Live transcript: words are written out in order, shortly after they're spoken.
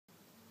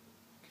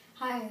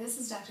Hi, this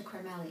is Dr.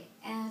 Kormeili,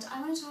 and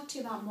I want to talk to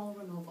you about mole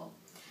removal.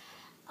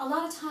 A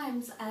lot of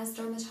times as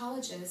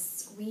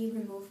dermatologists, we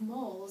remove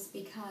moles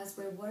because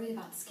we're worried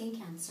about skin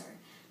cancer,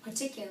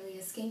 particularly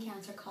a skin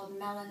cancer called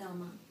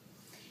melanoma.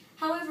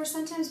 However,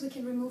 sometimes we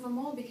can remove a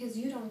mole because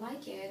you don't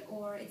like it,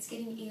 or it's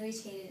getting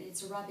irritated,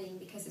 it's rubbing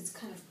because it's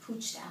kind of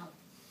pooched out.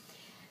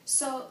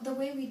 So the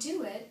way we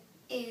do it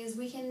is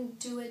we can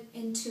do it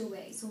in two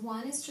ways.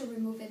 One is to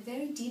remove it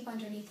very deep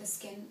underneath the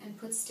skin and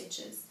put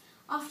stitches.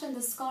 Often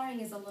the scarring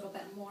is a little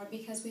bit more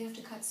because we have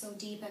to cut so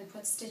deep and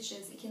put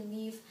stitches. It can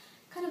leave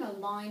kind of a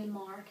line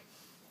mark,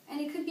 and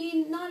it could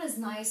be not as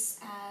nice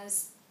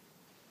as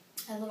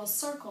a little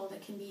circle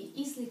that can be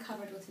easily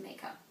covered with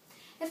makeup.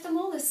 If the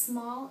mole is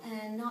small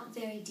and not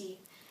very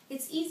deep,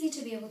 it's easy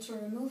to be able to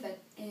remove it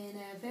in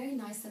a very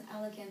nice and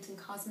elegant and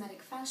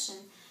cosmetic fashion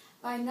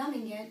by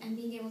numbing it and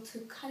being able to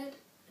cut it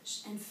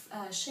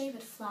and shave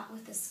it flat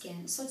with the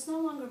skin. So it's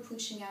no longer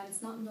pooching out,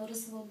 it's not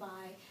noticeable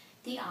by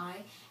the eye,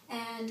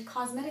 and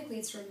cosmetically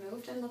it's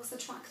removed and looks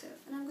attractive.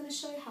 And I'm going to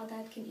show you how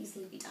that can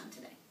easily be done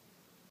today.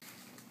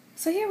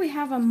 So here we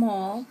have a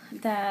mole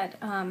that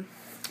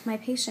my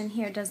patient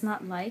here does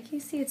not like.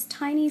 You see it's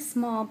tiny,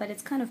 small, but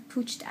it's kind of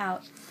pooched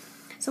out.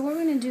 So what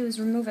we're going to do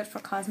is remove it for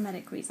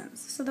cosmetic reasons.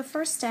 So the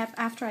first step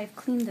after I've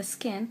cleaned the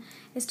skin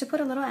is to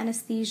put a little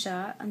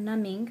anesthesia, a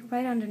numbing,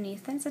 right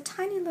underneath. And it's a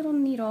tiny little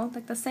needle,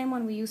 like the same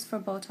one we use for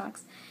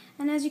Botox.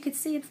 And as you can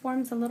see, it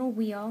forms a little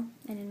wheel,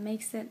 and it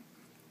makes it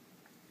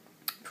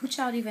pooch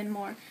out even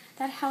more.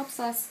 That helps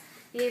us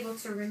be able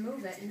to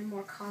remove it in a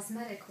more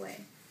cosmetic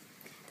way.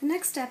 The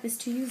next step is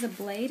to use a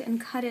blade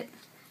and cut it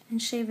and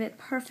shave it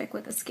perfect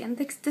with the skin.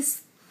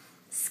 This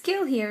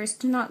skill here is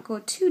to not go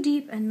too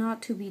deep and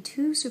not to be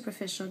too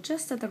superficial,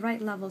 just at the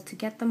right level to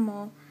get the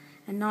mole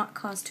and not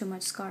cause too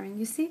much scarring.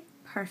 You see?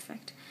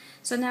 Perfect.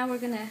 So now we're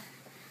going to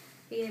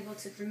be able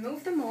to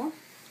remove the mole,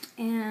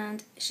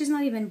 and she's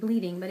not even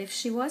bleeding, but if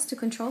she was, to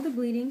control the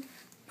bleeding,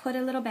 put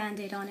a little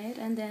band-aid on it,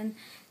 and then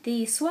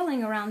the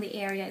swelling around the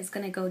area is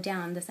going to go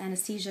down. This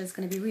anesthesia is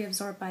going to be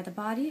reabsorbed by the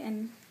body,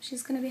 and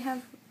she's going to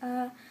have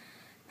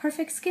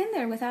perfect skin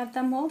there without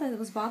the mole that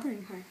was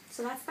bothering her.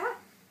 So that's that.